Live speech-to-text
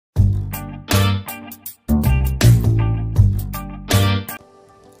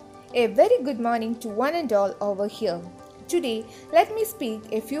A very good morning to one and all over here. Today, let me speak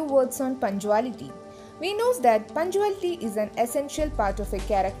a few words on punctuality. We know that punctuality is an essential part of a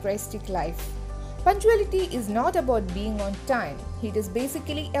characteristic life. Punctuality is not about being on time, it is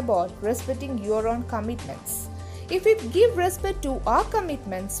basically about respecting your own commitments. If we give respect to our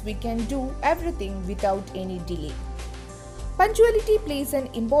commitments, we can do everything without any delay. Punctuality plays an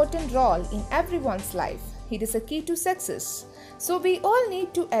important role in everyone's life. It is a key to success. So we all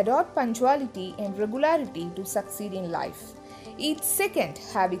need to adopt punctuality and regularity to succeed in life. Each second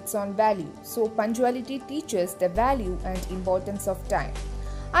has its own value. So punctuality teaches the value and importance of time.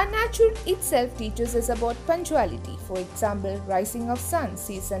 Our nature itself teaches us about punctuality. For example, rising of sun,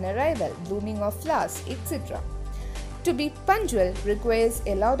 season arrival, blooming of flowers, etc. To be punctual requires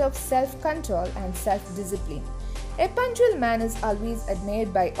a lot of self-control and self-discipline. A punctual man is always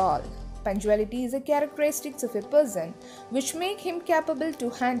admired by all. Punctuality is a characteristic of a person which make him capable to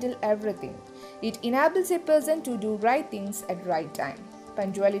handle everything. It enables a person to do right things at right time.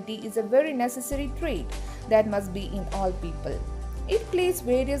 Punctuality is a very necessary trait that must be in all people. It plays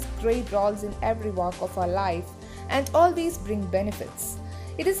various great roles in every walk of our life and always bring benefits.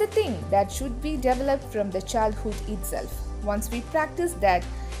 It is a thing that should be developed from the childhood itself. Once we practice that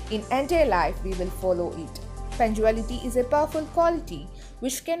in entire life, we will follow it. Punctuality is a powerful quality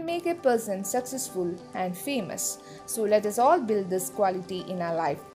which can make a person successful and famous. So let us all build this quality in our life.